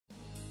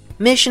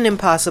Mission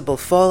Impossible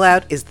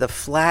Fallout is the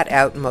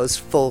flat-out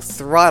most full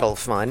throttle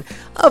fun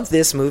of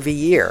this movie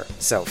year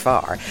so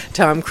far.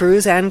 Tom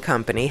Cruise and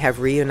company have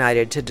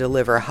reunited to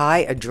deliver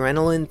high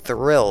adrenaline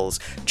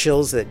thrills,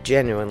 chills that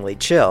genuinely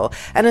chill,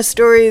 and a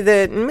story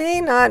that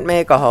may not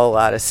make a whole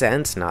lot of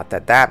sense, not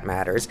that that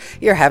matters.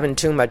 You're having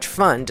too much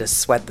fun to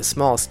sweat the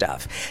small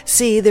stuff.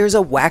 See, there's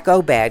a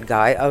wacko bad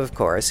guy, of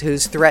course,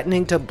 who's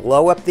threatening to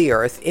blow up the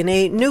Earth in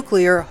a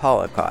nuclear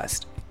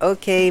holocaust.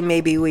 Okay,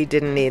 maybe we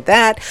didn't need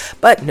that,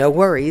 but no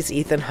worries.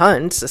 Ethan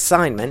Hunt's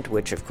assignment,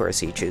 which of course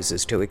he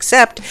chooses to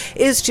accept,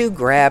 is to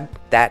grab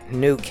that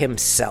nuke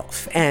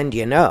himself and,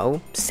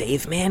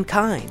 save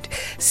mankind.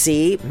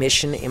 See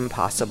Mission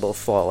Impossible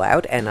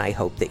Fallout, and I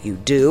hope that you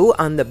do,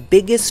 on the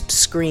biggest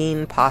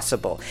screen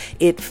possible.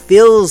 It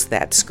fills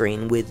that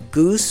screen with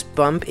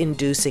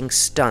goosebump-inducing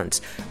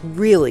stunts,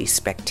 really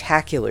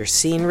spectacular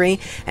scenery,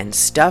 and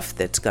stuff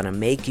that's gonna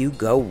make you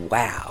go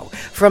wow.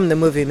 From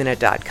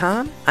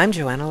themovieminute.com, I'm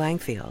Joanna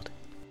Langfield.